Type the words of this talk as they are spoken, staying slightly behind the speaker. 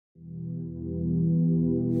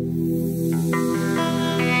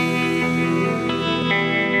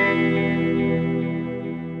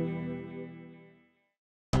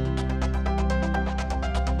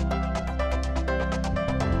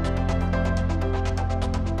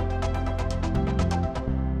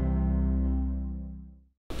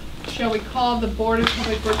shall we call the Board of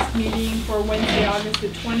Public Works meeting for Wednesday, August the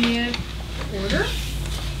 20th? Order?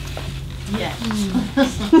 Yes.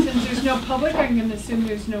 Since there's no public, I'm going to assume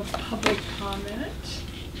there's no public comment.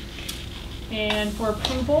 And for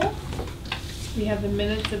approval, we have the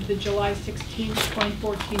minutes of the July 16th,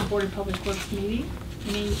 2014 Board of Public Works meeting.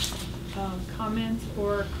 Any comments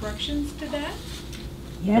or corrections to that?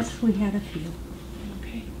 Yes, we had a few.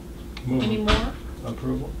 Okay. Move Any more?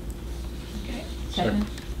 approval. Okay. Second.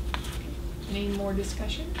 Any more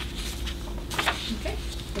discussion? Okay.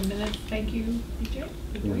 The minutes, thank you, BJ.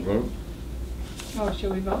 You want to vote? Oh,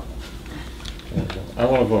 shall we vote? I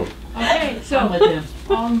want to vote. Okay, so I'm with him.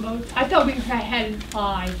 all in votes. I thought we had an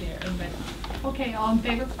aye there, but okay, all in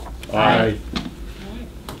favor? Aye. All right.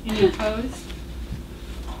 Any opposed?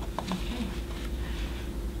 Okay.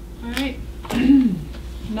 All right.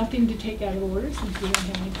 Nothing to take out of order since we don't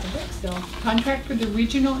have any public. So, contract for the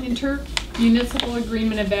regional inter-municipal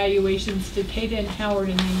agreement evaluations to Tata and Howard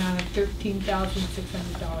in the amount of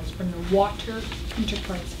 $13,600 from the Water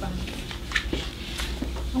Enterprise Fund.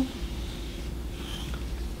 Oh.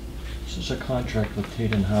 This is a contract with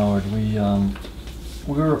Tate and Howard. We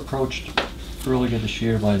were approached earlier this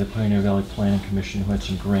year by the Pioneer Valley Planning Commission, who had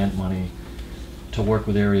some grant money to work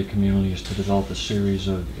with area communities to develop a series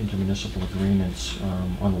of intermunicipal agreements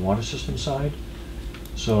on the water system side.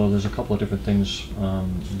 So there's a couple of different things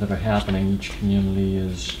that are happening. Each community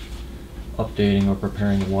is updating or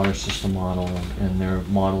preparing the water system model, and their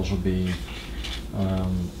models will be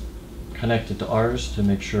connected to ours to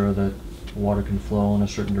make sure that water can flow in a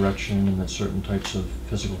certain direction and that certain types of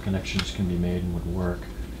physical connections can be made and would work.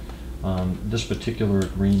 This particular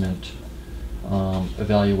agreement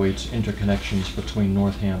evaluates interconnections between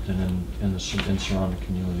Northampton and the surrounding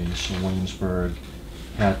communities, so Waynesburg,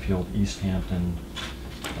 Hatfield, East Hampton.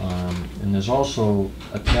 And there's also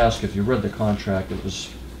a task, if you read the contract,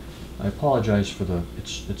 I apologize for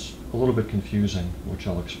it's a little bit confusing, which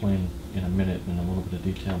I'll explain in a minute in a little bit of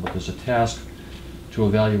detail, but there's a task to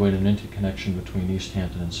evaluate an interconnection between East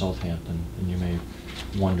Hampton and Southampton, and you may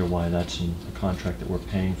wonder why that's in the contract that we're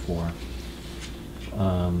paying for.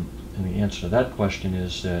 And the answer to that question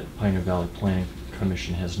is that Pioneer Valley Planning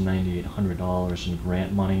Commission has $9,800 in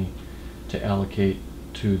grant money to allocate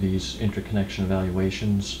to these interconnection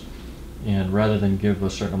evaluations, and rather than give a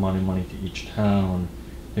certain amount of money to each town,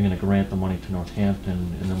 they're going to grant the money to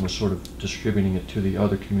Northampton, and then we're sort of distributing it to the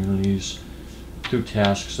other communities through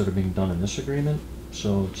tasks that are being done in this agreement.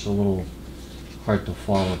 So it's a little hard to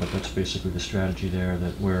follow, but that's basically the strategy there,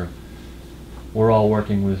 that we're all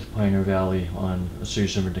working with Pioneer Valley on a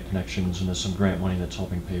series of interconnections, and there's some grant money that's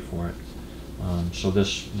helping pay for it. So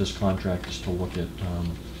this contract is to look at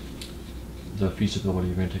the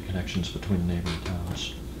feasibility of interconnections between neighboring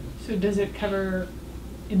towns. So does it cover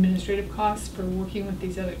administrative costs for working with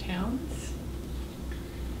these other towns?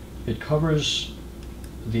 It covers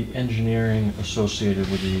the engineering associated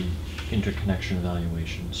with the interconnection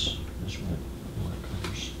evaluations, is what it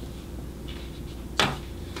covers.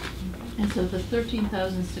 And so the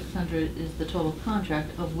 $13,600 is the total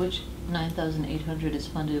contract, of which $9,800 is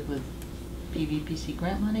funded with PVPC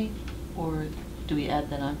grant money, or do we add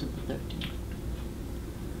that onto the 13?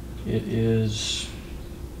 It is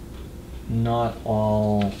not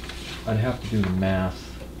all. I'd have to do the math.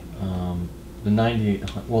 The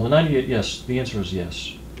 98. Well, the 98. Yes, the answer is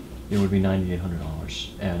yes. It would be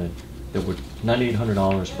 $9,800 added. That would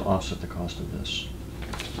 $9,800 to offset the cost of this.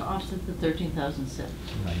 To offset the $13,007.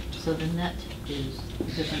 Right. So the net is the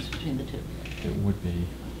difference between the two. It would be.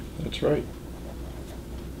 That's right.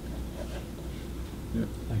 Yeah,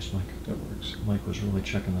 Thanks, Mike. that works. Mike was really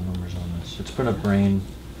checking the numbers on this. It's been a brain.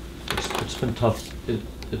 It's been tough.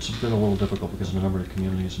 It's been a little difficult because of the number of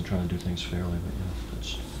communities and trying to do things fairly. But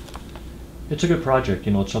yeah, it's a good project.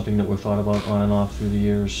 You know, it's something that we've thought about on and off through the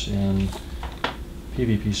years. And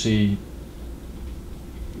PVPC,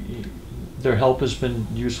 their help has been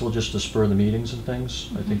useful just to spur the meetings and things.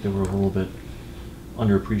 I think they were a little bit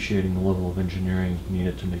underappreciating the level of engineering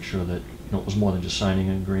needed to make sure that, you know, it was more than just signing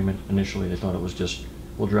an agreement. Initially, they thought it was just,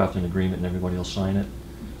 we'll draft an agreement and everybody will sign it.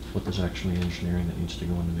 But there's actually engineering that needs to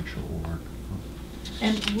go in to make sure it will work.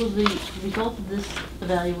 And will the result of this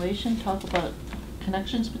evaluation talk about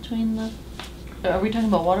connections between the, are we talking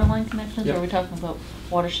about water line connections? Yep. Or are we talking about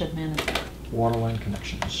watershed management? Water line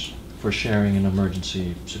connections for sharing in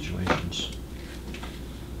emergency situations.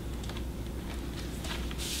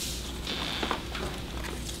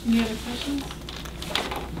 Any other questions?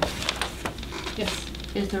 Yes.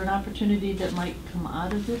 Is there an opportunity that might come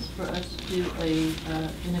out of this for us to do a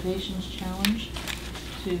innovations challenge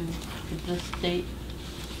to the state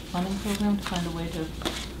funding program to find a way to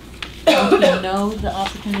Don't we know the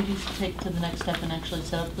opportunities to take to the next step and actually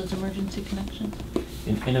set up those emergency connections?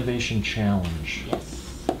 An innovation challenge.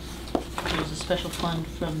 Yes. There's a special fund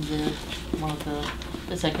from one of the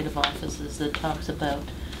executive offices that talks about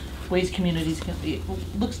ways communities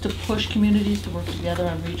looks to push communities to work together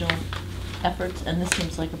on regional efforts, and this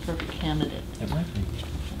seems like a perfect candidate. It might be.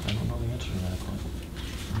 I don't know the answer to that, but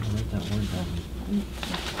I'm gonna write that word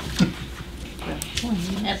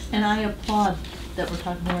down. And I applaud that we're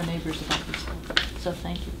talking to our neighbors about this stuff, so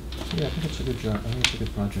thank you. Yeah, I think it's a good job. I think it's a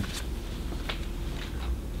good project.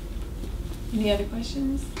 Any other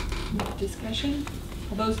questions? Discussion?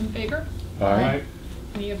 All those in favor? Aye.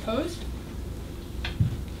 Any opposed?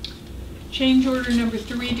 Change order number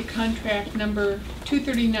 3 to contract number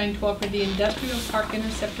 23912 for the industrial park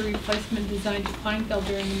interceptor replacement design to Kleinfeld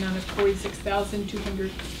in the amount of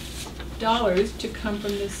 $46,200 to come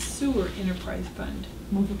from the sewer enterprise fund.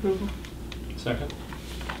 Move approval. Second.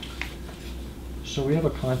 So we have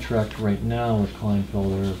a contract right now with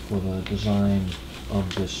Kleinfelder for the design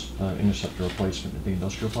of this interceptor replacement at the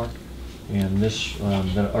industrial park. And this,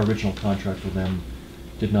 the original contract with them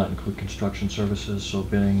did not include construction services, so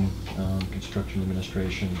bidding, construction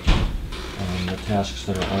administration, the tasks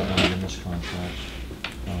that are outlined in this contract,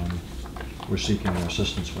 we're seeking their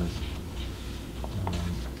assistance with.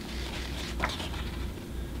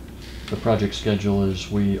 The project schedule is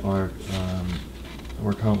we're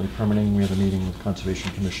currently permitting. We have a meeting with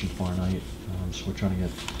Conservation Commission tomorrow night, so we're trying to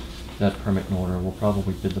get that permit in order. We'll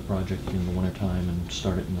probably bid the project in the wintertime and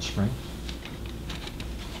start it in the spring.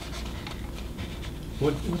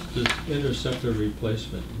 What does interceptor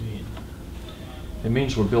replacement mean? It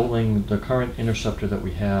means we're building, the current interceptor that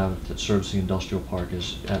we have that serves the industrial park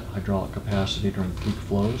is at hydraulic capacity during peak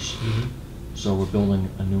flows. Mm-hmm. So we're building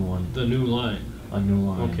a new one. The new line. A new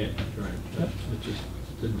line. Okay, right. Yep. It just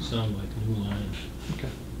didn't sound like a new line. Okay.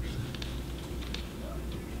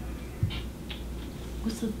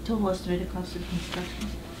 What's the total estimated cost of construction?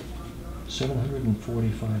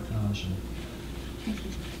 $745,000. Thank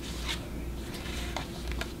you.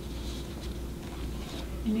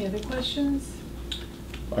 Any other questions?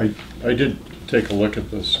 I did take a look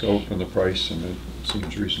at the scope and the price, and it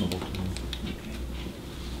seems reasonable to me. Okay.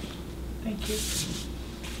 Thank you.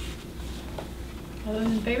 All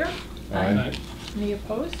those in favor? Aye. Any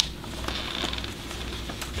opposed?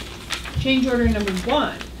 Change order number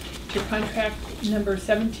 1 to contract number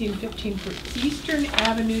 1715 for Eastern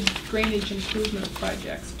Avenue Drainage Improvement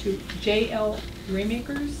Projects to J.L.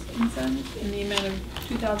 Raymakers and Sons in the amount of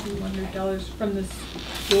 $2,100 from the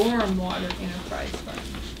Stormwater Enterprise Fund.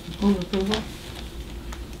 Move approval.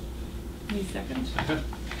 Any seconds? Second.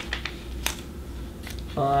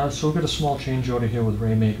 So we've got a small change order here with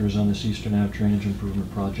Raymakers on this Eastern Ave Drainage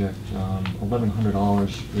Improvement Project.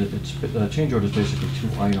 $1,100. The change order is basically 2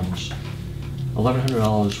 items.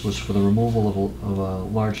 $1,100 was for the removal of a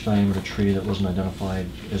large diameter tree that wasn't identified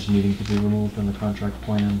as needing to be removed in the contract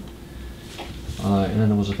plan. And then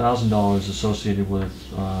there was $1,000 associated with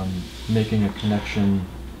making a connection.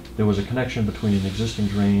 There was a connection between an existing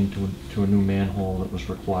drain to a new manhole that was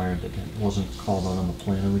required that wasn't called out on the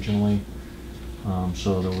plan originally.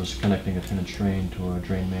 So there was connecting a 10-inch drain to a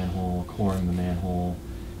drain manhole, coring the manhole,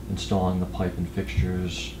 installing the pipe and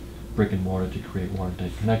fixtures, brick and mortar to create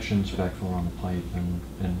watertight connections, backfill on the pipe, and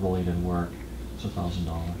related work. It's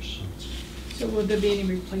 $1,000. So will there be any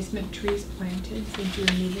replacement trees planted since you're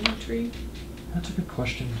removing a tree? That's a good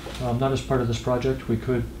question. Not as part of this project. We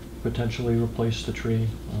could potentially replace the tree.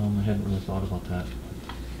 I hadn't really thought about that.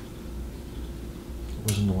 It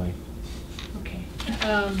was in the way. Okay.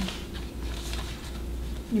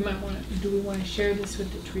 You might want to, do we want to share this with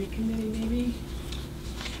the tree committee maybe?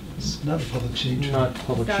 It's not a public shade tree. Not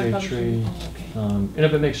public Not a shade public tree. shade. Oh, okay. And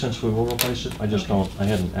if it makes sense, we will replace it. I just Okay. don't, I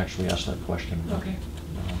hadn't actually asked that question. but, Okay.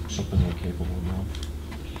 Something we're capable of doing.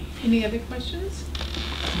 Any other questions?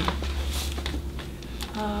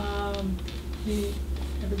 Did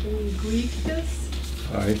everybody agree to this?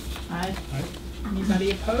 Aye. Aye.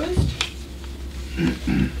 Anybody opposed?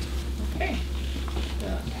 Okay.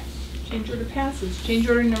 The change order passes. Change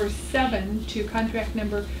order number 7 to contract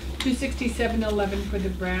number 26711 for the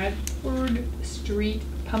Bradford Street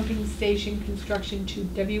Pumping Station construction to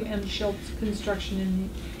W.M. Schultz Construction in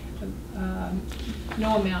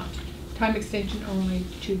no amount. Time extension only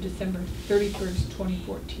to December 31st,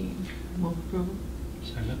 2014. Move approval.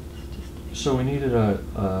 Second. So we needed a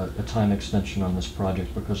time extension on this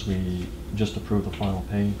project because we just approved the final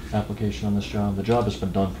pay application on this job. The job has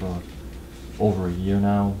been done for over a year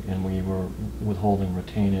now, and we were withholding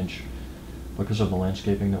retainage because of the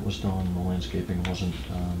landscaping that was done. The landscaping wasn't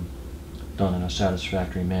done in a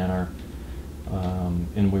satisfactory manner.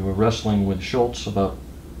 And we were wrestling with Schultz about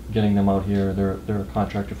getting them out here. They're a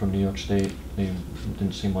contractor from New York State. They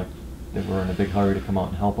didn't seem like they were in a big hurry to come out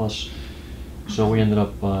and help us. So we ended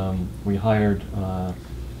up, we hired a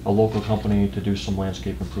local company to do some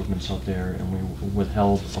landscape improvements out there, and we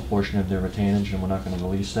withheld a portion of their retainage, and we're not going to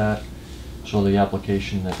release that. So the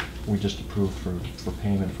application that we just approved for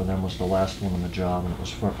payment for them was the last one on the job, and it was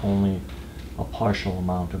for only a partial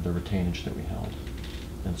amount of the retainage that we held.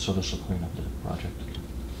 And so this will clean up the project.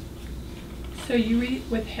 So you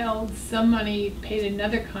withheld some money, paid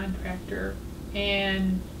another contractor,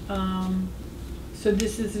 and so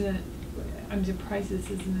this isn't, I'm surprised this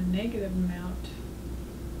isn't a negative amount.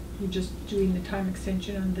 You're just doing the time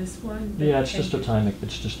extension on this one? Yeah, it's just a time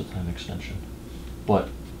extension. But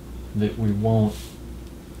that we won't,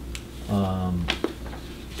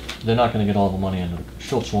 they're not gonna get all the money into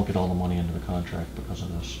Schultz won't get all the money into the contract because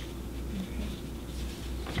of this.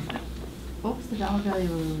 What was the dollar value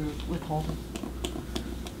we were withholding?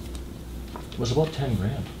 It was about 10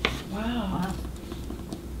 grand. Wow.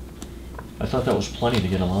 I thought that was plenty to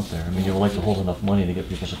get them out there. I mean, you would like to hold enough money to get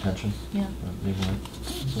people's attention. Yeah. But they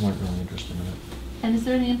weren't really interested in it. And is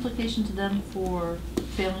there any implication to them for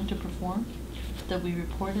failing to perform that we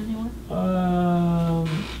report anywhere?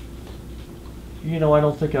 You know, I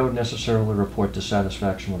don't think I would necessarily report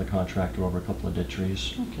dissatisfaction with a contractor over a couple of dead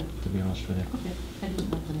trees, Okay. to be honest with you. Okay, I didn't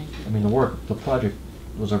know the nature. I mean, the project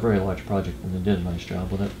was a very large project, and they did a nice job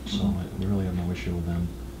with it, so Mhm. I really have no issue with them,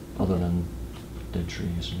 other than dead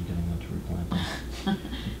trees and getting them to replant them.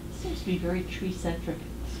 Seems to be very tree-centric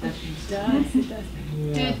discussions. It does, it does.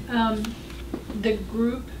 Yeah. Did the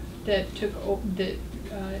group that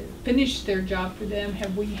finished their job for them,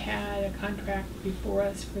 have we had a contract before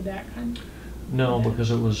us for that kind? No, Yeah.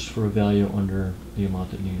 because it was for a value under the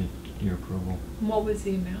amount that needed your approval. What was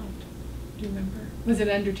the amount? Do you remember? Was it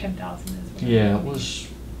under 10,000 as well? Yeah, it was,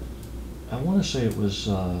 I want to say it was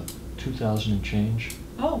 2,000 and change.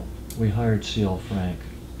 Oh, We hired C.L. Frank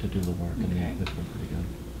to do the work, and Okay. they've been pretty good.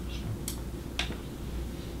 So.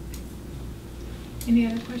 any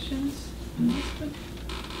other questions on this one?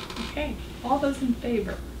 Okay, all those in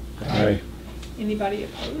favor? Aye. Anybody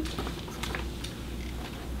opposed?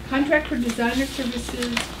 Contract for designer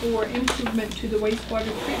services for improvement to the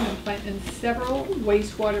wastewater treatment plant and several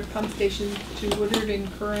wastewater pump stations to Woodard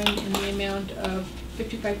and Curran in the amount of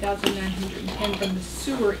 $55,910 from the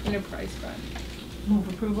sewer enterprise fund. Move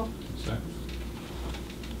approval? Second.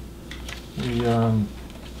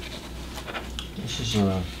 This is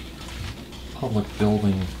a public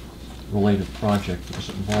building related project because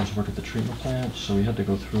it involves work at the treatment plant, so we had to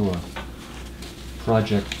go through a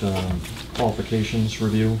project qualifications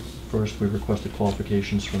review. First, we requested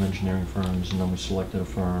qualifications from engineering firms, and then we selected a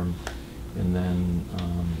firm, and then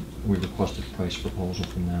we requested a price proposal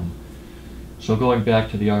from them. So going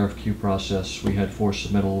back to the RFQ process, we had 4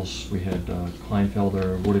 submittals. We had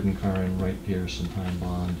Kleinfelder, Woodard and Curran, Wright Pierce, and Time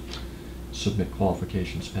Bond submit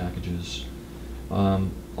qualifications packages.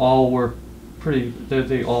 All were pretty,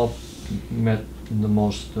 they all met the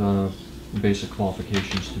most basic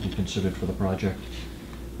qualifications to be considered for the project.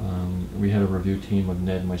 We had a review team of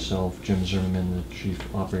Ned, myself, Jim Zimmerman, the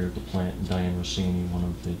chief operator of the plant, and Diane Rossini, one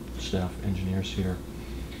of the staff engineers here.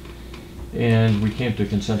 And we came to a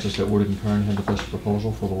consensus that Woodard and Curran had the best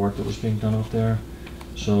proposal for the work that was being done out there.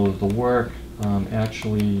 So the work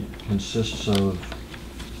actually consists of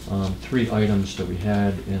 3 items that we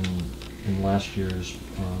had in last year's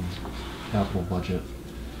capital budget.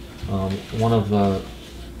 One of the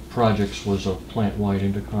projects was a plant-wide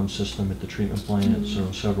intercom system at the treatment plant, so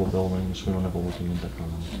several buildings. We don't have a working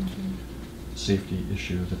intercom. Safety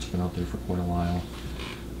issue that's been out there for quite a while.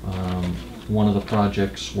 One of the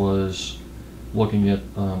projects was looking at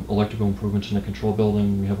electrical improvements in the control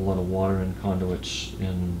building. We have a lot of water and conduits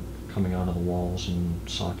coming out of the walls and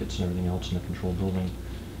sockets and everything else in the control building.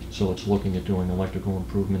 So it's looking at doing electrical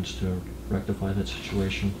improvements to rectify that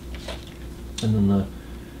situation. And then the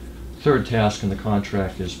third task in the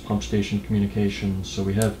contract is pump station communications. So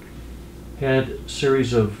we have had a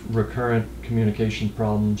series of recurrent communication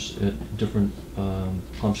problems at different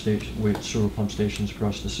sewer pump stations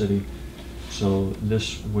across the city. So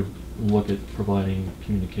this would look at providing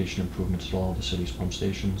communication improvements to all the city's pump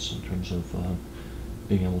stations in terms of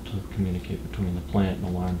being able to communicate between the plant and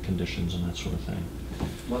alarm conditions and that sort of thing.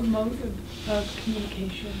 What mode of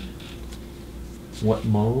communication? What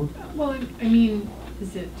mode? Well, I mean,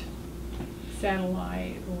 is it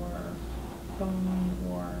satellite or phone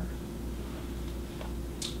or?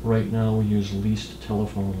 Right now we use leased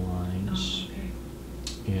telephone lines. Oh,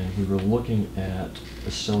 okay. And we were looking at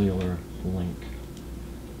a cellular link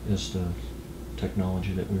as the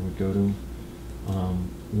technology that we would go to.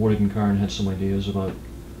 Woodard and Karn had some ideas about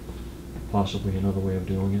possibly another way of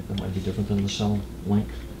doing it that might be different than the cell link.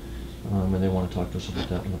 And they want to talk to us about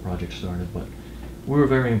that when the project started. But we were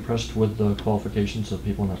very impressed with the qualifications of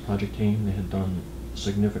people on that project team. They had done a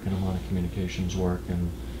significant amount of communications work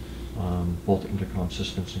and both intercom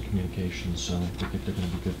systems and communications, so we think they're going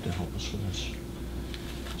to be good to help us with this.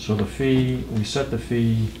 So the fee, we set the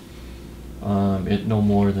fee at no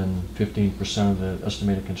more than 15% of the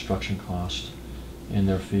estimated construction cost, and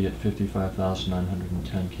their fee at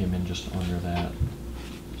 $55,910 came in just under that.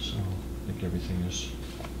 So I think everything is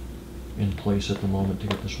in place at the moment to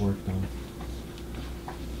get this work done.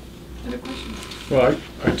 Other questions? Well,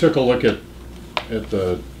 I took a look at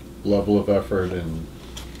the level of effort, and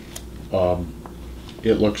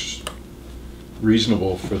it looks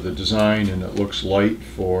reasonable for the design, and it looks light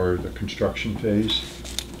for the construction phase.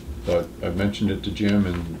 But I mentioned it to Jim,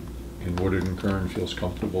 and Woodard and Kern feels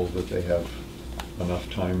comfortable that they have enough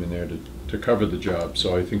time in there to cover the job.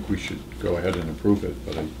 So I think we should go ahead and approve it.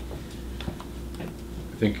 But I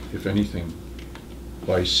think, if anything,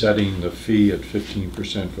 by setting the fee at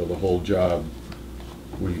 15% for the whole job,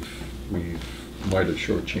 we've might have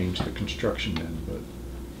shortchanged the construction end, but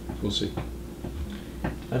we'll see.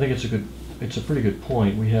 I think it's a pretty good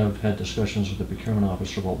point. We have had discussions with the procurement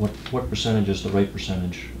officer about what percentage is the right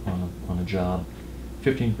percentage on a job.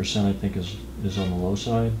 15% I think is on the low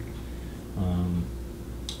side.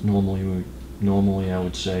 Normally I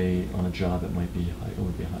would say on a job it might be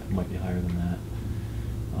higher than that.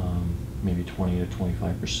 Maybe 20 to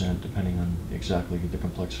 25%, depending on exactly the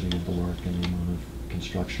complexity of the work and the amount of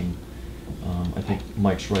construction. I think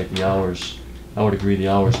Mike's right. The hours, I would agree, the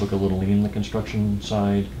hours look a little lean on the construction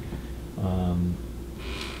side.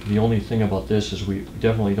 The only thing about this is we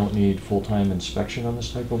definitely don't need full-time inspection on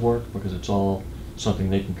this type of work, because it's all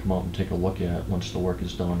something they can come out and take a look at once the work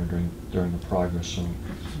is done or during the progress. So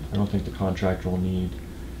I don't think the contractor will need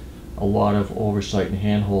a lot of oversight and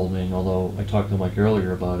hand-holding, although I talked to Mike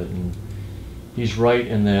earlier about it, and he's right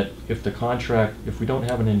in that if we don't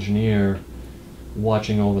have an engineer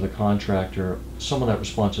watching over the contractor, some of that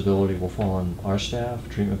responsibility will fall on our staff,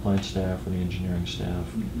 treatment plant staff, or the engineering staff.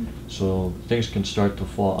 Mm-hmm. So things can start to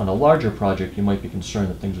fall. On a larger project, you might be concerned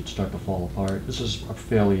that things would start to fall apart. This is a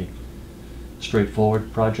fairly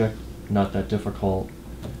straightforward project, not that difficult,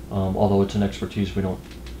 although it's an expertise we don't,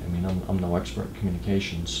 I'm no expert in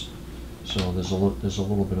communications, so there's a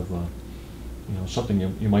little bit of a, something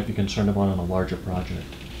you might be concerned about on a larger project.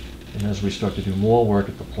 And as we start to do more work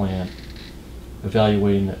at the plant,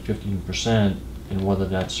 evaluating that 15% and whether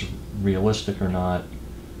that's realistic or not,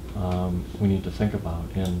 we need to think about.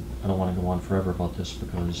 And I don't want to go on forever about this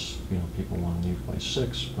because people want to leave by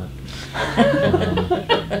 6. But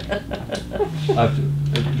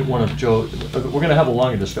we're going to have a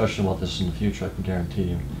longer discussion about this in the future, I can guarantee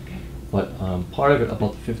you. But part of it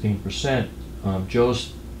about the 15%,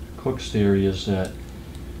 Joe's Cook's theory is that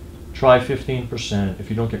try 15%. If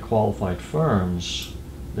you don't get qualified firms,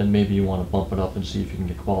 then maybe you want to bump it up and see if you can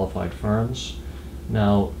get qualified firms.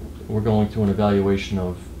 Now, we're going through an evaluation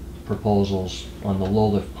of proposals on the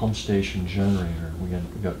low-lift pump station generator. We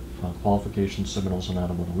got qualification submittals on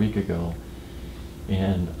that about a week ago,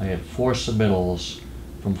 and I had 4 submittals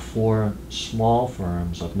from 4 small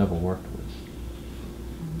firms I've never worked with.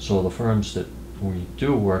 So the firms that we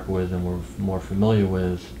do work with and we're more familiar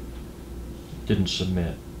with didn't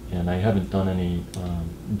submit. And I haven't done any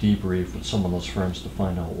debrief with some of those firms to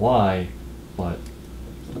find out why, but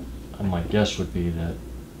my guess would be that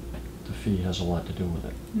the fee has a lot to do with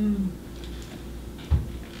it. Mm.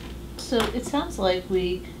 So it sounds like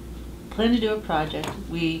we plan to do a project,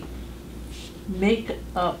 we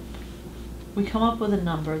come up with a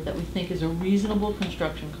number that we think is a reasonable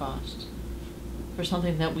construction cost for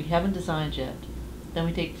something that we haven't designed yet. Then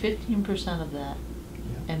we take 15% of that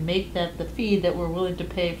and make that the fee that we're willing to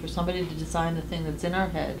pay for somebody to design the thing that's in our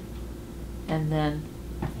head. And then...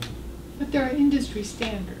 But there are industry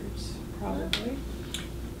standards, probably.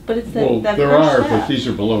 But it's that, Well, that there first are, step. but these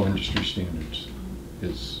are below industry standards.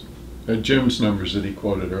 Jim's numbers that he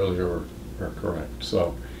quoted earlier are correct.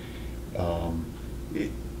 So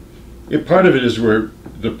part of it is where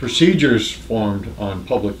the procedures formed on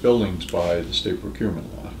public buildings by the state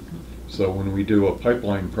procurement law. So when we do a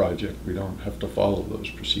pipeline project, we don't have to follow those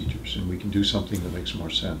procedures, and we can do something that makes more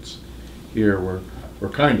sense. Here, we're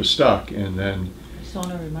kind of stuck, and then... I just want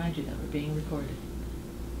to remind you that we're being recorded.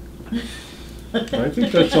 I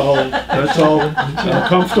think that's all, I'm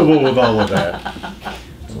comfortable with all of that.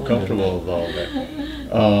 I'm comfortable with all of that.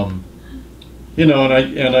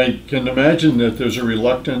 And I can imagine that there's a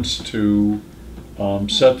reluctance to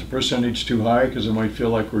set the percentage too high, because it might feel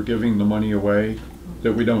like we're giving the money away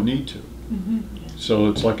that we don't need to. Mhm. So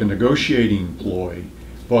it's like a negotiating ploy,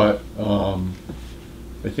 but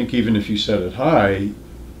I think even if you set it high,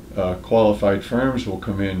 qualified firms will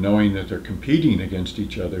come in knowing that they're competing against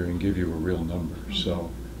each other and give you a real number.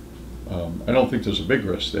 So I don't think there's a big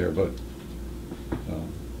risk there, but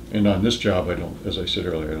and on this job, I don't, as I said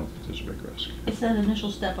earlier, I don't think there's a big risk. It's that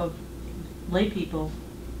initial step of lay people,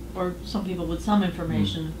 or some people with some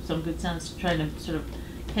information, some good sense, trying to sort of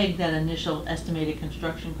peg that initial estimated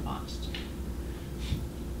construction cost.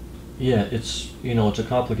 Yeah, it's, it's a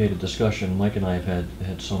complicated discussion. Mike and I have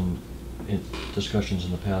had some discussions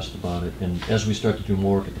in the past about it, and as we start to do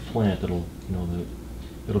more work at the plant, it'll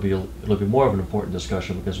be more of an important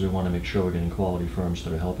discussion, because we want to make sure we're getting quality firms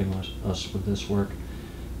that are helping us with this work.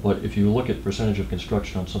 But if you look at percentage of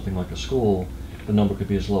construction on something like a school, the number could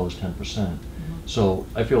be as low as 10%. So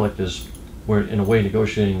I feel like we're in a way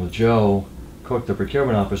negotiating with Joe Cook, the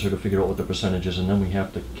procurement officer, to figure out what the percentage is, and then we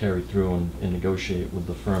have to carry through and negotiate with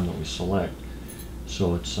the firm that we select.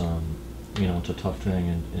 So it's it's a tough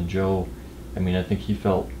thing, and Joe, I think he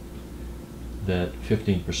felt that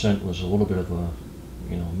 15% was a little bit of a,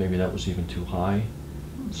 maybe that was even too high.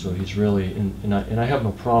 So he's really, and I have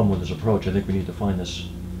no problem with his approach. I think we need to find a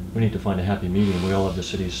happy medium. We all have the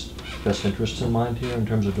city's best interests in mind here in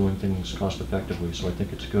terms of doing things cost effectively, so I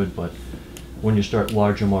think it's good. But when you start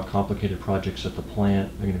larger, more complicated projects at the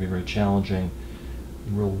plant, they're going to be very challenging.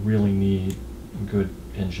 We'll really need good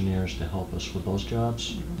engineers to help us with those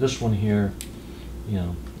jobs. This one here,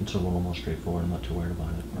 it's a little more straightforward. I'm not too worried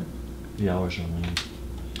about it, but the hours are lean.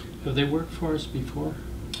 Have they worked for us before?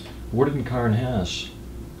 Woodard and Carn has.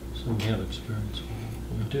 So we have experience.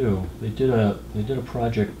 We do. They did a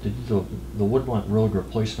project. They did the Woodmont Road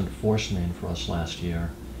replacement force main for us last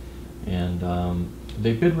year, and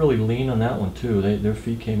they bid really lean on that one too. Their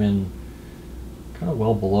fee came in kind of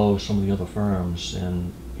well below some of the other firms,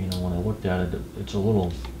 and when I looked at it, it was a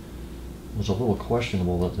little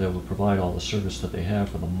questionable that they would provide all the service that they have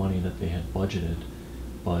for the money that they had budgeted.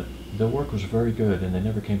 But their work was very good, and they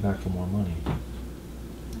never came back for more money.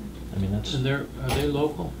 That's. And are they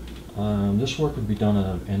local? This work would be done out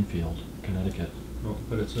of Enfield, Connecticut. Oh,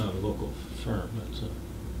 but it's not a local firm, it's a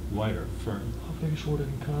wider firm. How big is Woodard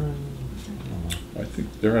and Carn? I don't know. I think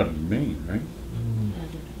they're out of Maine, right?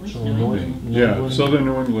 So New Yeah, England? Southern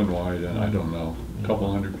New England wide, and I don't know, a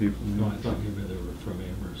couple hundred people. No, I thought maybe they were from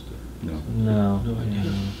Amherst or. No. No. No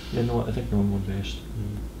idea. Yeah, no, I think New England based.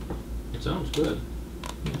 It sounds good.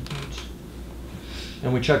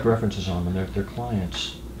 And we check references on them. Their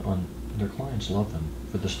clients love them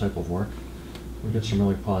for this type of work. We get some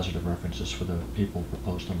really positive references for the people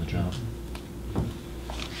proposed on the job.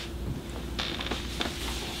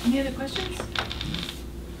 Any other questions?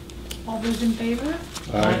 All those in favor?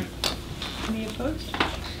 Aye. Any opposed?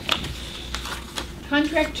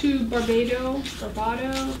 Contract to Barbado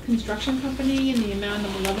Construction Company in the amount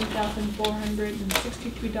of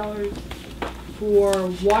 $11,463 for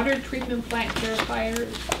water treatment plant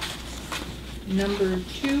clarifiers, number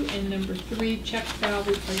 2 and number 3 check valve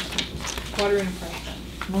replacement, water and pressure.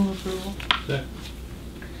 Move approval. That,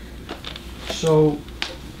 So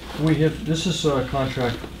this is a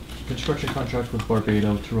construction contract with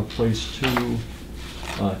Barbado to replace 2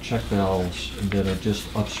 check valves that are just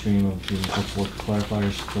upstream of the ductwork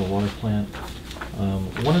clarifiers for the water plant.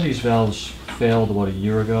 One of these valves failed about a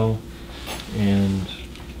year ago, and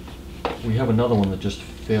we have another one that just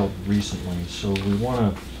failed recently, so we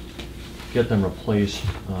want to get them replaced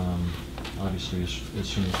obviously as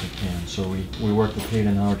soon as we can. So we worked with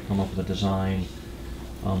Hayden Howard to come up with a design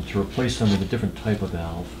to replace them with a different type of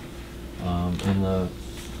valve, and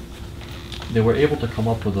they were able to come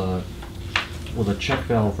up with a check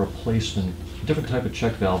valve replacement, different type of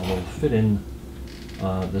check valve that will fit in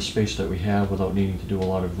the space that we have without needing to do a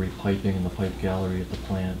lot of repiping in the pipe gallery at the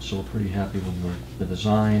plant. So we're pretty happy with the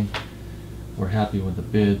design. We're happy with the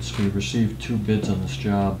bids. We received 2 bids on this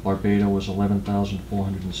job. Barbado was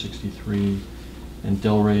 $11,463, and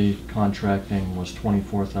Delray Contracting was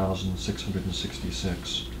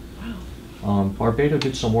 $24,666. Wow. Barbado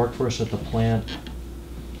did some work for us at the plant.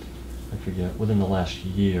 I forget, within the last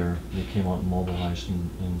year, they came out and mobilized and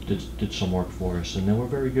did some work for us, and they were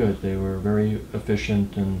very good. They were very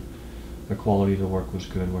efficient, and the quality of the work was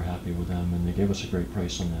good. We're happy with them, and they gave us a great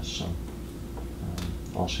price on this, so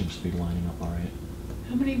all seems to be lining up all right.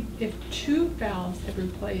 How many, if 2 valves have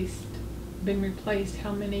been replaced,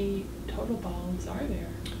 how many total valves are there?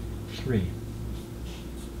 3.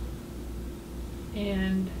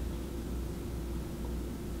 And,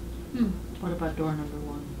 What about door number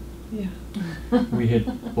 1? yeah. We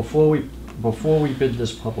had, before we before we bid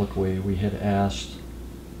this publicly, we had asked,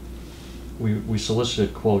 we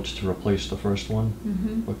solicited quotes to replace the first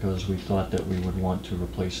one because we thought that we would want to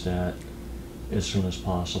replace that as soon as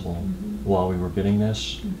possible while we were bidding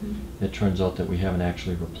this. It turns out that we haven't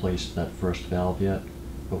actually replaced that first valve yet,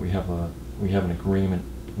 but we have an agreement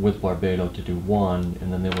with Barbado to do one,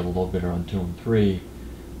 and then they were the low bidder on 2 and 3,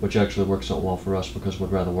 which actually works out well for us because we'd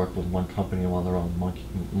rather work with one company while they're all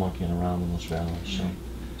monkeying around with those valves.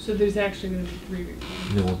 So there's actually going to be 3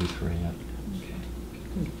 replacements. There will be 3 yet. Okay.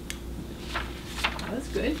 Well, that's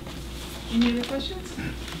good. Any other questions?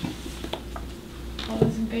 All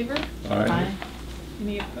those in favor? Aye.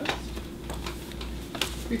 Any opposed?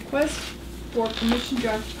 Request for permission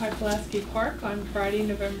to occupy Pulaski Park on Friday,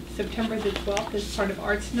 September the 12th as part of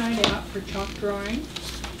Arts Night Out for chalk drawing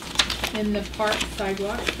in the park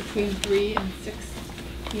sidewalks between 3 and 6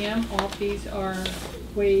 p.m. All fees are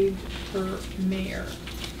waived per mayor.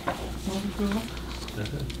 So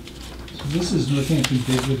this is Northampton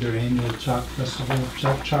bid with their annual chalk festival,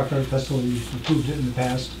 chalk art festival. You've approved it in the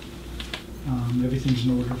past. Everything's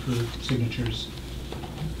in order for signatures.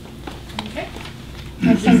 Okay?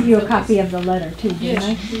 I sent you a copy of the letter too, didn't I?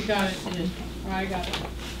 Yes, we got it. I got it.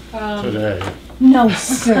 Today. No,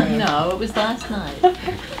 sir. No, it was last night,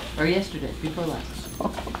 or yesterday, before last.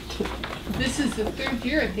 This is the 3rd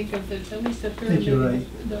year, I think, of the, at least the 3rd. I think you're right.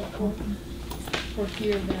 The fourth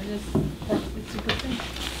year then. It's a good thing.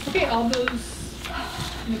 Okay, all those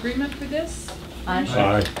in agreement for this?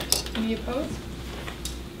 Aye. Any opposed?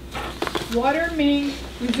 Water main,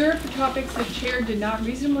 reserved for topics the chair did not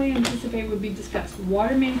reasonably anticipate would be discussed.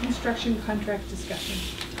 Water main construction contract discussion.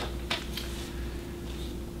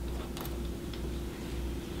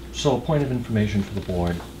 So, a point of information for the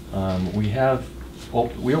board. We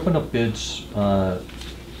opened up bids on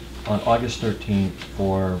August 13th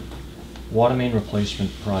for water main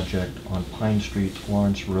replacement project on Pine Street,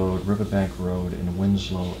 Florence Road, Riverbank Road, and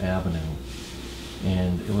Winslow Avenue.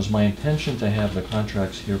 And it was my intention to have the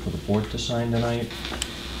contracts here for the board to sign tonight.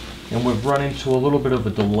 And we've run into a little bit of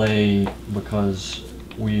a delay because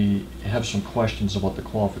we have some questions about the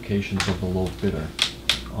qualifications of the low bidder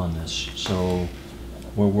on this. So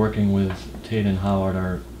we're working with Tate and Howard,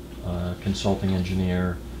 our consulting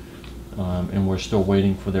engineer, and we're still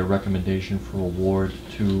waiting for their recommendation for award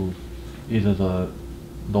to either the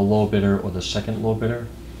low bidder or the second low bidder.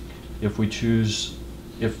 If we choose,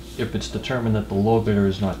 if it's determined that the low bidder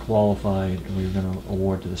is not qualified and we're going to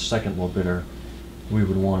award to the second low bidder, we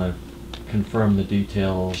would want to confirm the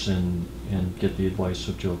details and get the advice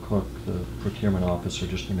of Joe Cook, the procurement officer,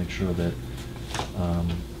 just to make sure that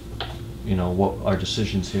you know, what our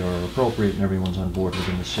decisions here are appropriate and everyone's on board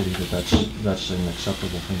within the city that's an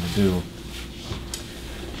acceptable thing to do.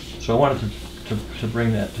 So I wanted to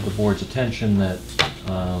bring that to the board's attention, that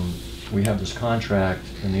we have this contract,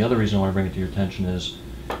 and the other reason I want to bring it to your attention is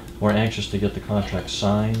we're anxious to get the contract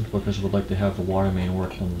signed because we'd like to have the water main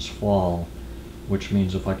work done this fall, which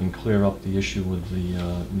means if I can clear up the issue with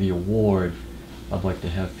the award, I'd like to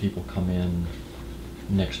have people come in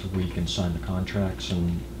next week and sign the contracts,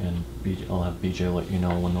 and I'll have BJ let you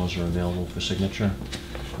know when those are available for signature.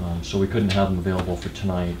 So we couldn't have them available for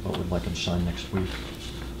tonight, but we'd like them signed next week.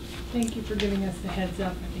 Thank you for giving us the heads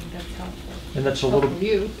up. I think that's helpful. And that's a little, Helpful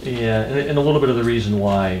you. yeah, and a little bit of the reason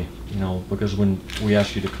why, you know, because when we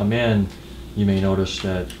ask you to come in, you may notice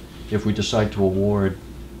that if we decide to award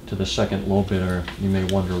to the second low bidder, you may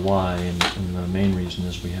wonder why, and the main reason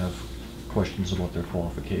is we have questions about their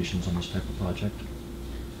qualifications on this type of project.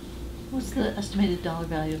 What's the estimated dollar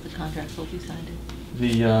value of the contracts will be signed in?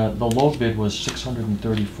 The low bid was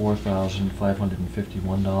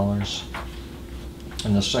 $634,551,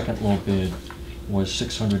 and the second low bid was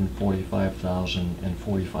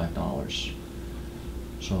 $645,045.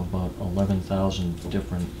 So about 11,000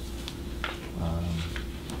 different.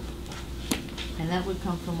 And that would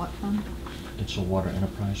come from what fund? It's a water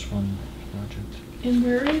enterprise fund project. And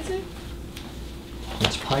where is it?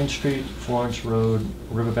 It's Pine Street, Florence Road,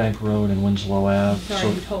 Riverbank Road, and Winslow Ave. Sorry, So-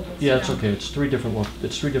 you told us. Yeah, it's okay. It's three different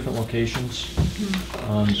locations.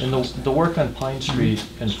 And the work on Pine Street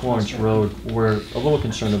and Florence Road, we're a little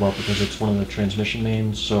concerned about because it's one of the transmission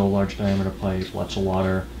mains, so large diameter pipe, lots of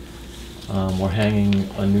water. We're hanging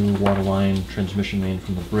a new water line transmission main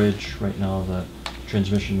from the bridge. Right now, the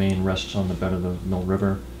transmission main rests on the bed of the Mill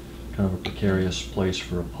River, kind of a precarious place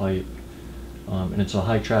for a pipe. And it's a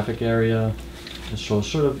high traffic area. And so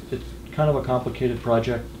it's kind of a complicated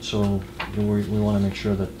project, so we want to make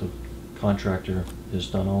sure that the contractor has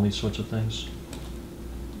done all these sorts of things.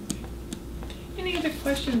 Any other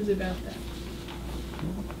questions about that?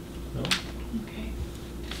 No? Okay.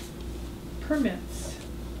 Permits.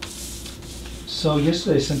 So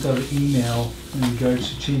yesterday I sent out an email in regards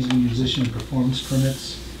to changing musician performance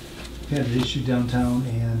permits. We had an issue downtown,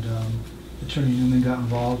 and Attorney Newman got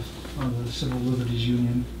involved on the Civil Liberties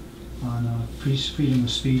Union on freedom of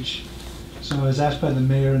speech. So I was asked by the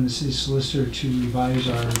mayor and the city solicitor to revise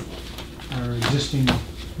our existing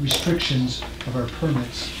restrictions of our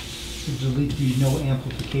permits, to delete the no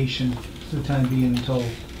amplification for the time being until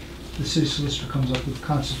the city solicitor comes up with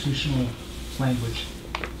constitutional language.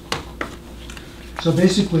 So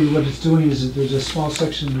basically what it's doing is that there's a small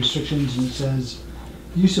section of restrictions, and it says,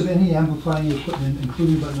 use of any amplifying equipment,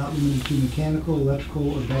 including but not limited to mechanical,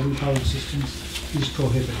 electrical, or battery-powered systems, is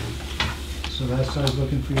prohibited. So that's why I was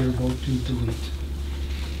looking for your vote to delete,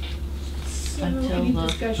 So, Until any the-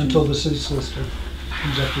 discussion? until the city solicitor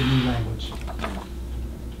comes up with new language.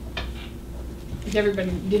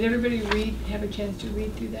 Did everybody have a chance to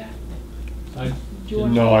read through that? I, Do you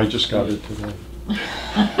want No, I just got it today.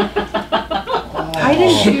 I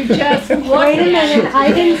didn't, You just wait a looked at minute, it I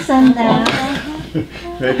didn't today. send that.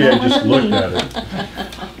 Maybe I just looked at it.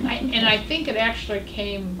 And I think it actually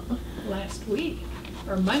came last week,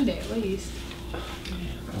 or Monday at least.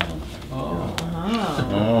 oh,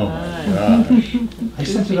 Oh, right. gosh. I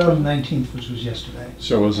sent it out on the 19th, which was yesterday.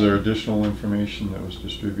 So was there additional information that was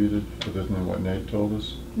distributed other than what Nate told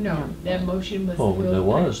us? No, that motion was. Oh, there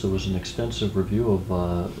was an extensive review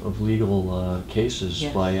of legal cases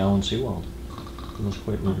Yes. by Alan Seawald. It was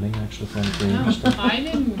quite riveting, actually, found it very No, interesting. I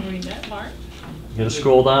didn't read that part. You gotta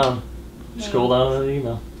scroll down in the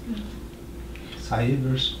email. Said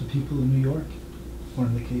versus the people of New York, one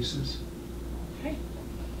of the cases. Okay.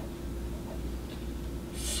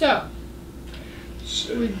 So,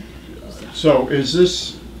 would- So is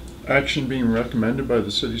this action being recommended by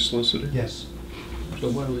the city solicitor? Yes. so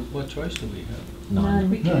what choice do we have?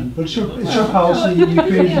 None. None, but it's your policy, you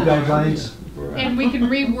created the guidelines. and we can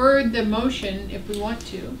reword the motion if we want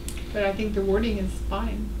to, but I think the wording is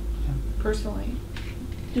fine, personally.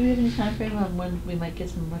 Do we have any time frame on when we might get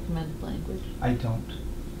some recommended language? I don't.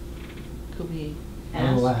 Could we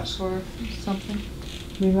I will ask ask. for something?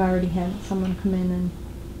 We've already had someone come in and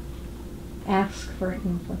ask for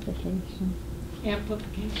amplification.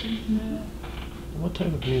 Amplification. What type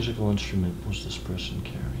of musical instrument was this person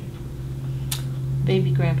carrying?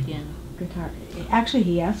 Baby grand piano. Guitar. Actually,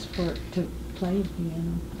 he asked for it to play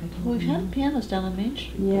piano. I don't Well, we've know. had pianos down on Main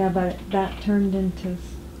Street. Yeah, but that turned into,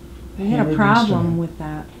 we had a Hammered problem instrument. with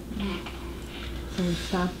that. So we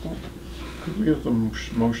stopped it. Could we have the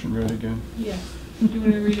motion read again? Yeah. Do you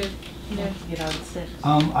want to read it? Yeah. Get out at 6.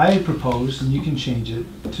 I propose, and you can change it,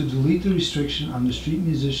 to delete the restriction on the street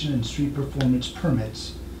musician and street performance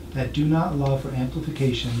permits that do not allow for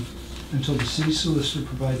amplification until the city solicitor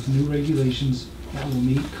provides new regulations that will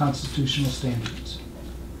meet constitutional standards.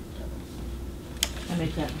 I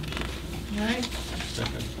make that motion. All right.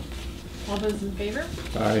 Second. All those in favor?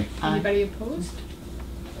 Aye. Aye. Anybody opposed?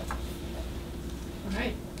 All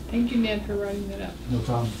right. Thank you, Nan, for writing that up. No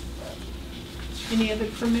problem. Any other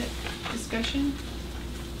permit discussion?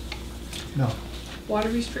 No. Water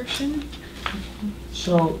restriction?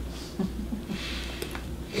 So,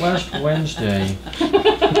 last Wednesday,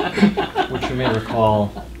 which you may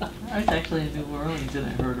recall, I was actually in New Orleans and I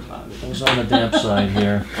heard about I it. was on the damp side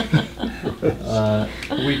here.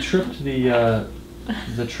 We tripped the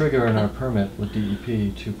trigger in our permit with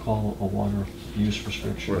DEP to call a water use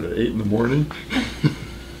restriction. What, at 8 in the morning?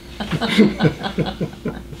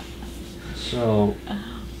 So,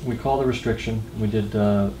 we called the restriction, we did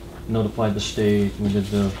notify the state, we did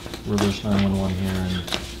the reverse 911 here,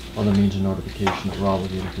 and other means of notification that we're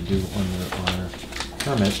obligated to do under our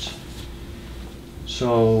permits.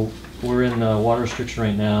 So, we're in water restriction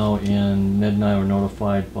right now, and Ned and I were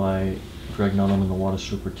notified by Greg Nunnam and the water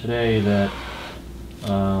super today that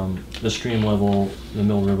the stream level, the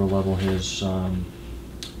Mill River level has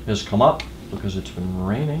come up because it's been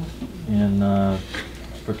raining, and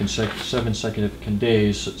for 7 consecutive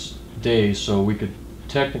days, so we could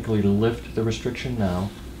technically lift the restriction now,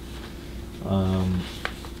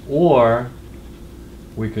 or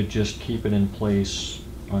we could just keep it in place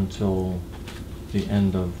until the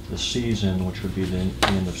end of the season, which would be the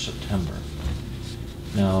end of September.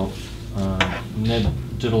 Now, Ned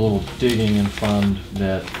did a little digging and found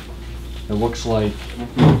that it looks like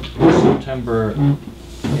September in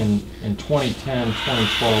 2010,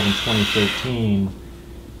 2012, and 2013,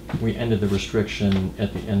 we ended the restriction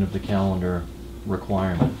at the end of the calendar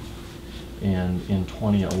requirement. And in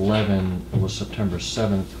 2011, it was September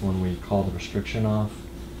 7th when we called the restriction off.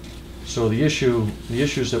 So the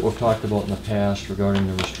issues that we've talked about in the past regarding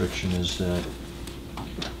the restriction is that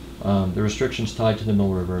the restriction's tied to the Mill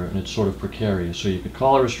River, and it's sort of precarious. So you could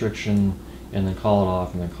call a restriction, and then call it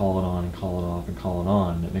off, and then call it on, and call it off, and call it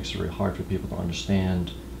on. And it makes it very hard for people to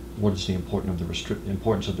understand what is the importance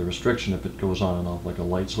of the restriction if it goes on and off like a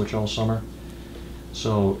light switch all summer.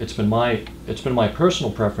 So it's been my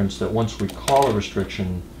personal preference that once we call a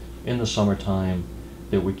restriction in the summertime,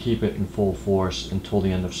 that we keep it in full force until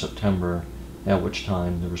the end of September, at which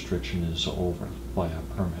time the restriction is over by a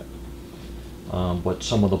permit. But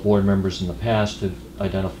some of the board members in the past have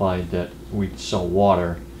identified that we sell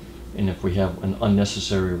water, and if we have an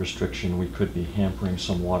unnecessary restriction, we could be hampering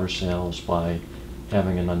some water sales by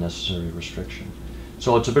having an unnecessary restriction.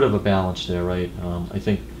 So it's a bit of a balance there, right? I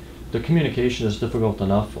think the communication is difficult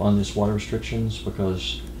enough on these water restrictions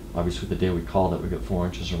because obviously the day we called it, we got 4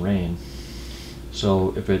 inches of rain.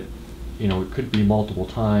 So if it, it could be multiple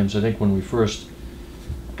times. I think when we first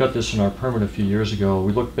got this in our permit a few years ago,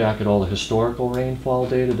 we looked back at all the historical rainfall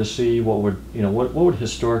data to see what would, what would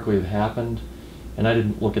historically have happened. And I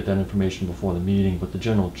didn't look at that information before the meeting, but the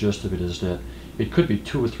general gist of it is that it could be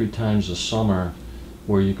 2 or 3 times a summer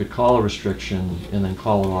where you could call a restriction and then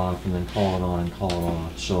call it off and then call it on and call it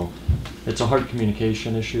off. So it's a hard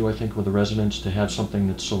communication issue, I think, with the residents to have something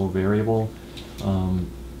that's so variable.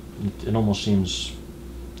 It almost seems,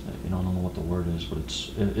 I don't know what the word is, but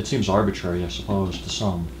it seems arbitrary, I suppose, to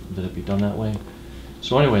some, that it be done that way.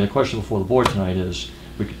 So anyway, the question before the board tonight is,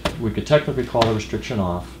 we could technically call the restriction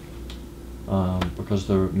off because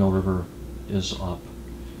the Mill River is up,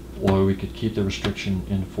 or we could keep the restriction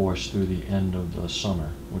in force through the end of the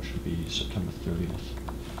summer, which would be September 30th.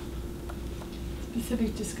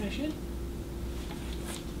 Specific discussion?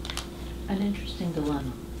 An interesting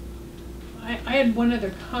dilemma. I had one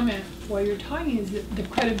other comment while you're talking, is that the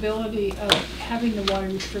credibility of having the water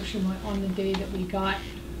restriction on the day that we got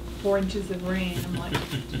 4 inches of rain. I'm like,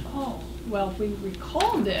 oh, well, if we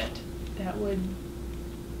recalled it,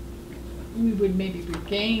 we would maybe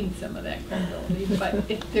regain some of that credibility. But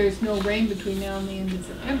if there's no rain between now and the end of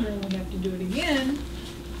September and we have to do it again,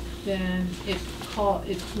 then it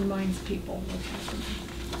reminds people what's happening.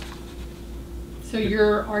 So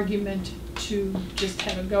your argument to just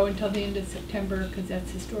have it go until the end of September, because that's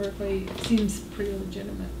historically, seems pretty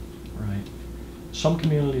legitimate. Right. Some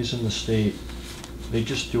communities in the state, they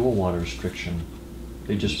just do a water restriction.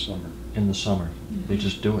 They just, in the summer, they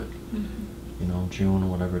just do it. June or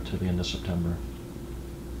whatever to the end of September.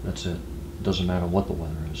 That's it. It doesn't matter what the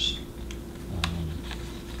weather is.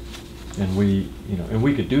 And we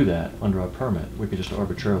could do that under our permit. We could just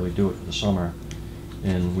arbitrarily do it for the summer,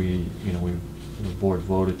 and the board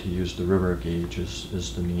voted to use the river gauge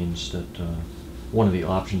as the means that, one of the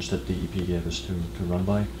options that the EP gave us to run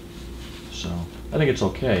by. So I think it's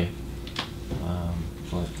okay,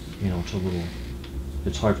 but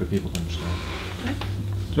it's hard for people to understand.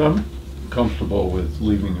 So I'm comfortable with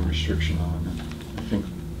leaving the restriction on. I think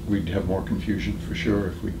we'd have more confusion for sure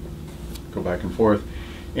if we go back and forth.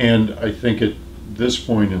 And I think at this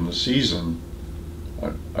point in the season,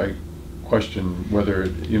 I question whether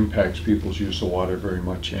it impacts people's use of water very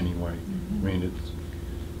much anyway. I mean,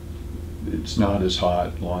 it's not as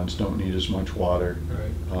hot, lawns don't need as much water.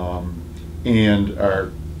 Right. And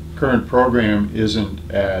our current program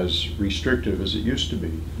isn't as restrictive as it used to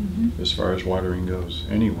be as far as watering goes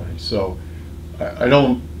anyway. So I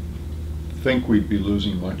don't think we'd be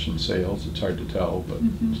losing much in sales. It's hard to tell, but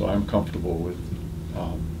so I'm comfortable with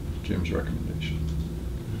Jim's recommendation.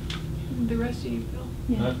 The rest of you, Bill?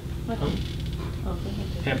 Yeah. I'm Oh, go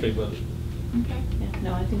ahead. happy with it. Okay. Yeah,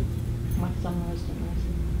 no, I think Mike summarized it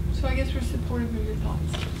nicely. So I guess we're supportive of your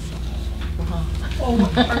thoughts. Uh-huh.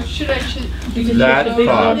 Oh, or should That vote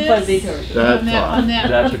thought. on this? That On that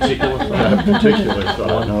That particular That particular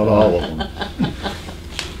thought, not all of them.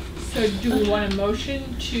 So do we want a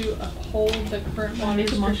motion to uphold the current I water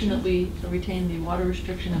make a motion restriction? that we retain the water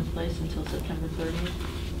restriction in place until September 30th.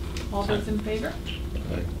 All those in favor?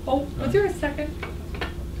 Oh, was there a second?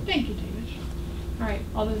 Thank you, David. All right,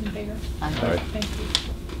 all those in favor? Aye. Thank you.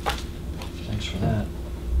 Thanks for that.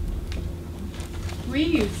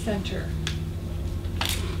 Reuse Center.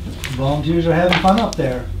 Volunteers are having fun up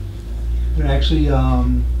there. They're actually,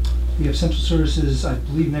 we have Central Services, I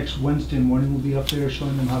believe next Wednesday morning we'll be up there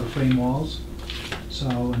showing them how to frame walls. So,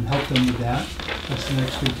 and help them with that. That's the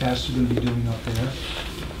next big task they're going to be doing up there.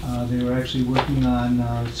 They were actually working on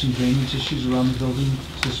some drainage issues around the building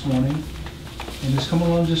this morning. And it's coming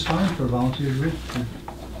along just fine for a volunteer group.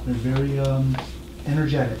 They're very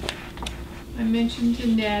energetic. I mentioned to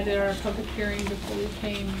Ned at our public hearing before we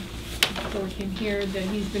came here that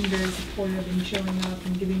he's been very supportive in showing up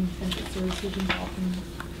and giving Central Services involvement.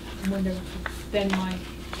 I wanted to extend my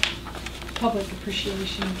public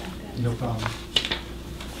appreciation about that. No problem.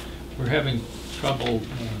 We're having trouble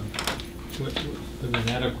with an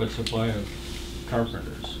adequate supply of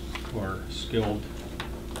carpenters or skilled,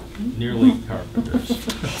 nearly carpenters.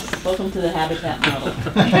 Welcome to the Habitat model.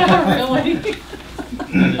 Yeah, really?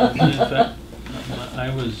 And in fact,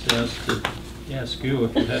 I was asked to ask you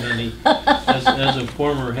if you had any, as a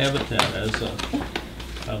former Habitat, as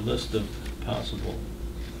a list of possible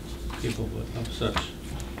people of such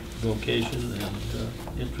vocation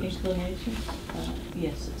and interest. Inclination?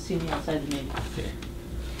 Yes, see me outside the meeting. Okay.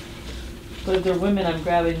 But if they're women, I'm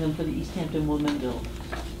grabbing them for the East Hampton Women Guild.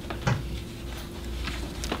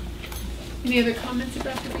 Any other comments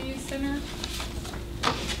about the reuse center?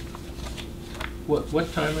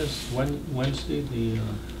 What time is Wednesday, the?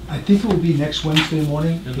 I think it will be next Wednesday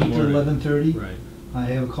morning, In 8 the to morning. 11:30. Right. I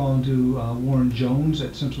have a call into Warren Jones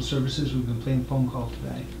at Central Services. We've been playing phone call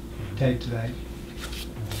today, tag today.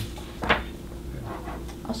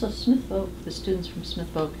 Also, Smith Oak, the students from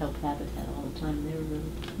Smith Oak help Habitat all the time. They were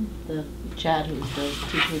really, the Chad, who was the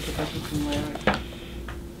teacher who took us from Larry,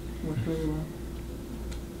 worked really well.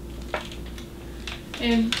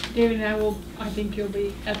 And David and I think you'll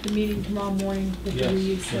be at the meeting tomorrow morning with the Yes,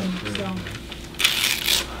 reuse yes, center, very so. good.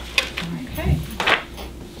 Okay,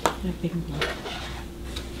 They're big ones.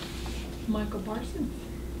 Michael Parsons.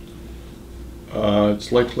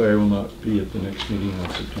 It's likely I will not be at the next meeting on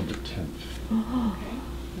September 10th, Okay.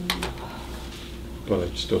 but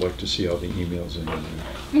I'd still like to see how the emails are.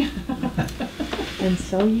 And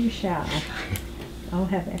so you shall. I'll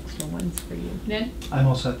have extra ones for you. Ned? I'm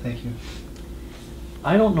all set, thank you.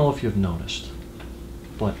 I don't know if you've noticed,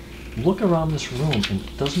 but look around this room,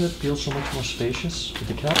 and doesn't it feel so much more spacious? With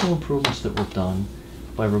the capital improvements that were done,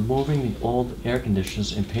 by removing the old air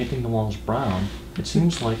conditioners and painting the walls brown, it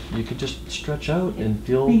seems like you could just stretch out and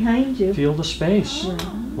feel Behind you. feel the space. Oh,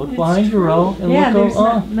 Look it's behind you, true. Ro, and Yeah, look there's over.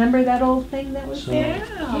 not, remember that old thing that was So- there?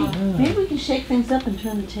 Yeah. Maybe we can shake things up and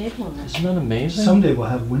turn the table around. Isn't that amazing? Someday we'll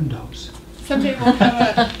have windows. Someday we'll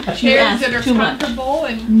have You chairs asked that are too much. comfortable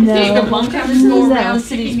and No. David will Bunker, come this and go is around the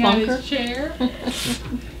city's picking out bunker. his chair.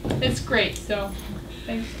 It's great, so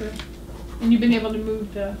thanks for, and you've been able to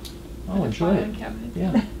move the Oh, enjoy filing it. cabinet. Yeah,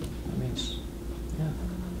 I mean, yeah.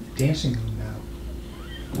 Dancing room now.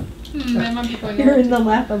 That might be going You're on in the too.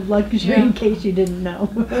 lap of luxury Yeah. in case you didn't know.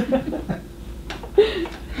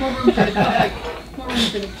 More room for the public, more room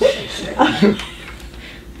for the public.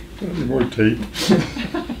 More tape.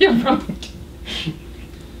 You're right.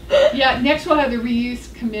 Yeah, next we'll have the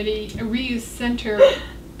reuse committee, reuse center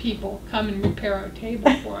people come and repair our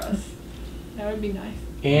table for us. That would be nice.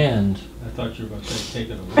 And I thought you were going to say,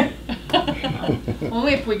 take it away.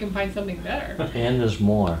 Only if we can find something better. there's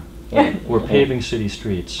more. We're paving city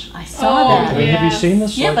streets. I saw Oh, that. I mean, have you seen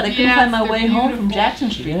this? Yeah, Like- but I couldn't Yes, find my they're way home from beautiful.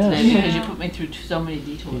 Jackson Street Yes. today because Yeah. you put me through so many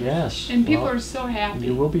detours. Yes. And people well, are so happy.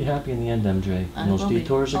 You will be happy in the end, MJ. I And those will be.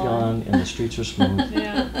 detours are Oh. gone and the streets are smooth.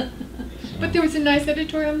 Yeah. But there was a nice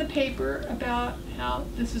editorial in the paper about how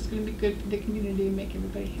this is going to be good for the community and make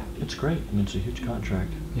everybody happy. It's great. I mean, it's a huge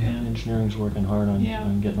contract. Yeah. Engineering's working hard on, Yeah.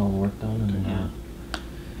 on getting all the work done. And, Yeah.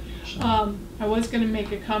 so- I was going to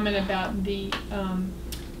make a comment about the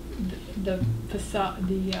facade,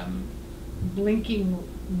 the blinking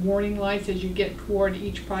warning lights as you get toward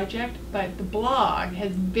each project, but the blog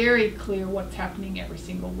has very clear what's happening every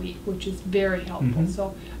single week, which is very helpful. Mhm.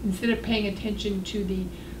 So instead of paying attention to the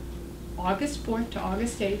August 4th to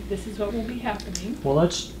August 8th, this is what will be happening. Well,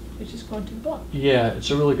 that's, It's just going to the blog. yeah,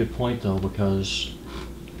 it's a really good point though, because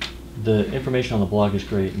the information on the blog is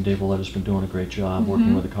great, and Dave Walletta's been doing a great job working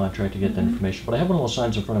Mhm. with the contractor to get that Mhm. information. But I have one of those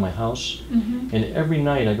signs in front of my house, Mm-hmm. and every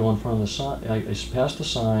night I go in front of the sign, I pass the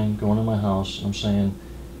sign, go into my house, and I'm saying,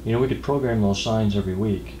 you know, we could program those signs every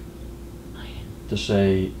week to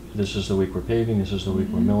say, this is the week we're paving, this is the week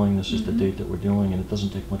we're Mhm. milling, this is the Mhm. date that we're doing, and it doesn't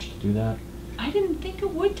take much to do that. I didn't think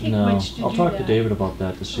it would take No, much to I'll do talk to that. David about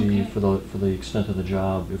that to see Okay. for the extent of the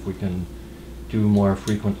job, if we can do more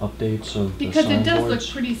frequent updates of the Because it does look signboards.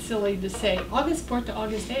 pretty silly to say August 4th to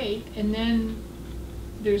August 8th, and then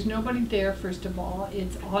there's nobody there, first of all.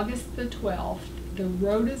 It's August the 12th, the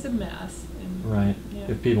road is a mess. And Right, Yeah.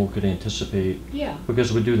 if people could anticipate, Yeah.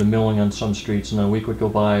 because we do the milling on some streets, and then a week would go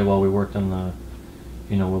by while we worked on the,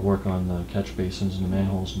 you know, we'd work on the catch basins and the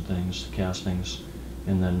manholes and things, the castings,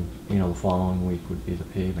 and then, you know, the following week would be the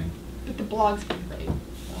paving. But the blog's been great.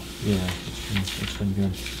 So. Yeah, it's been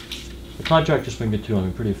good. The contractor's been good too, I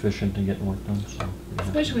mean, pretty efficient in getting work done, so. pretty happy.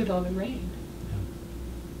 Especially with all the rain.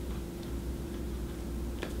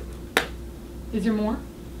 Yeah. Is there more?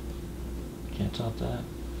 Can't top that.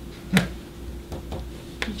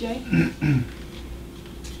 Jay? I'm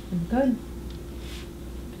good.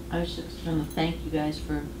 I was just going to thank you guys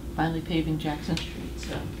for finally paving Jackson Street, so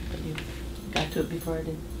that you got to it before I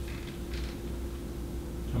did.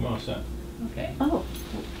 I'm all set. Okay. Oh,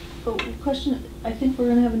 question, I think we're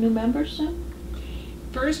gonna have a new member soon?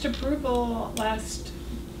 First approval last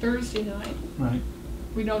Thursday night. Right.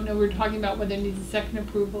 We don't know, we're talking about whether it needs a second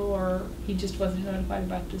approval or he just wasn't notified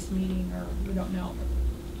about this meeting, or we don't know.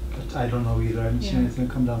 But I don't know either. I haven't seen Yeah. anything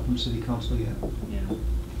come down from city council yet. Yeah.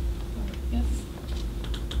 Yes.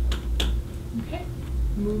 Okay.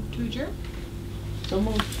 Move to adjourn. So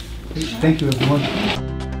moved. Thank you,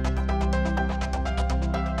 everyone.